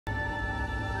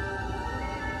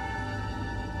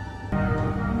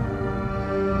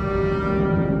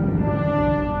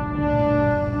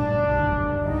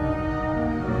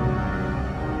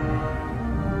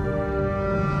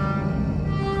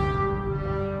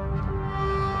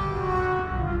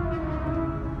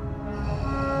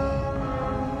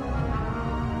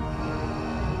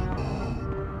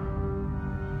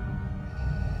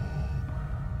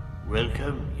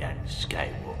Welcome, young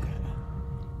Skywalker.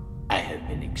 I have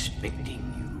been expecting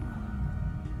you.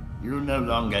 You no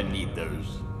longer need those.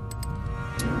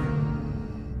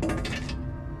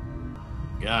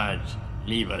 Guards,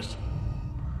 leave us.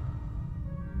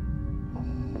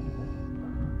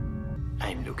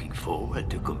 I'm looking forward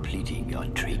to completing your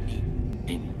training.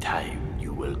 In time,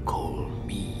 you will call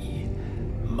me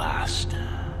Master.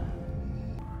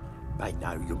 By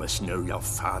now, you must know your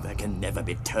father can never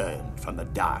be turned from the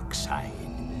dark side.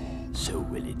 So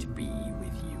will it be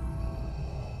with you.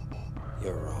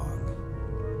 You're wrong.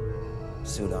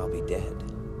 Soon I'll be dead.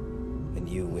 And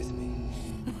you with me.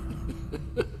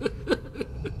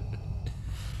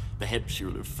 Perhaps you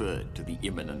referred to the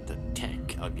imminent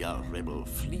attack on your rebel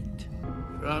fleet.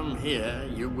 From here,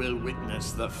 you will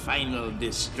witness the final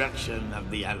destruction of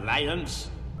the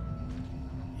Alliance.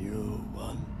 You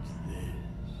want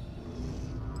this,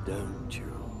 don't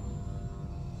you?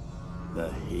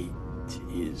 The hate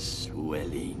is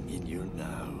swelling in you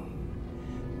now.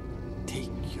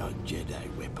 Take your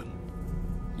Jedi weapon.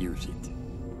 Use it.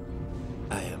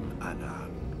 I am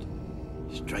unarmed.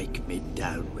 Strike me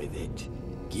down with it.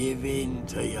 Give in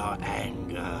to your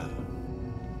anger.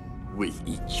 With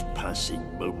each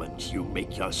passing moment, you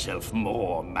make yourself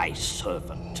more my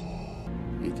servant.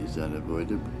 It is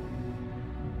unavoidable.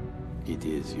 It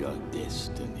is your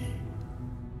destiny.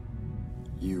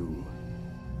 You,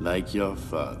 like your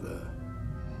father,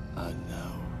 are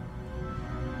now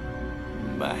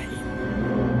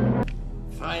mine.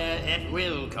 Fire at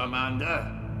will,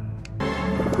 Commander.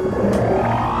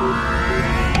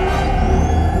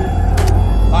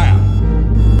 Fire!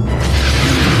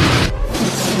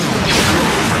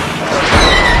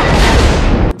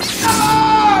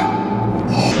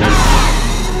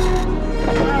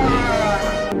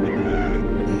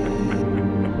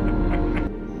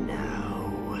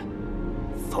 Now,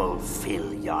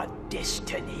 fulfill your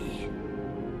destiny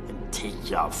and take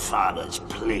your father's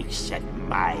place at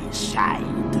my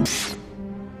side.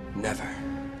 Never.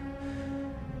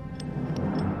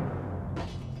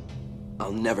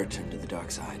 I'll never turn to the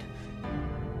dark side.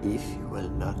 If you will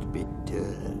not be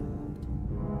turned,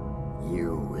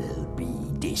 you will be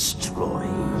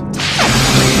destroyed.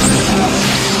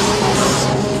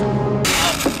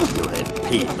 You have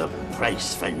paid the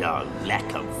price for your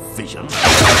lack of vision.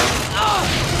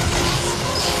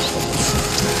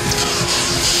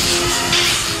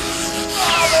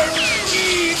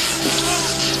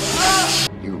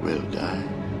 You will die.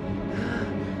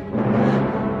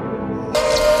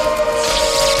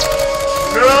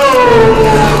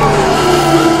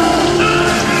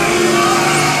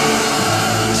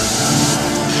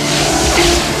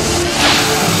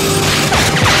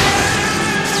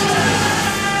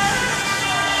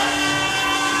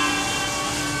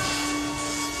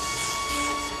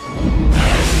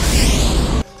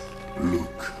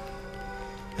 Luke,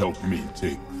 help me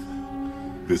take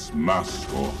this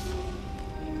mask off.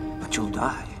 But you'll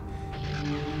die.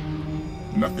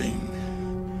 Nothing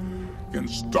can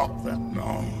stop that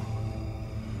now.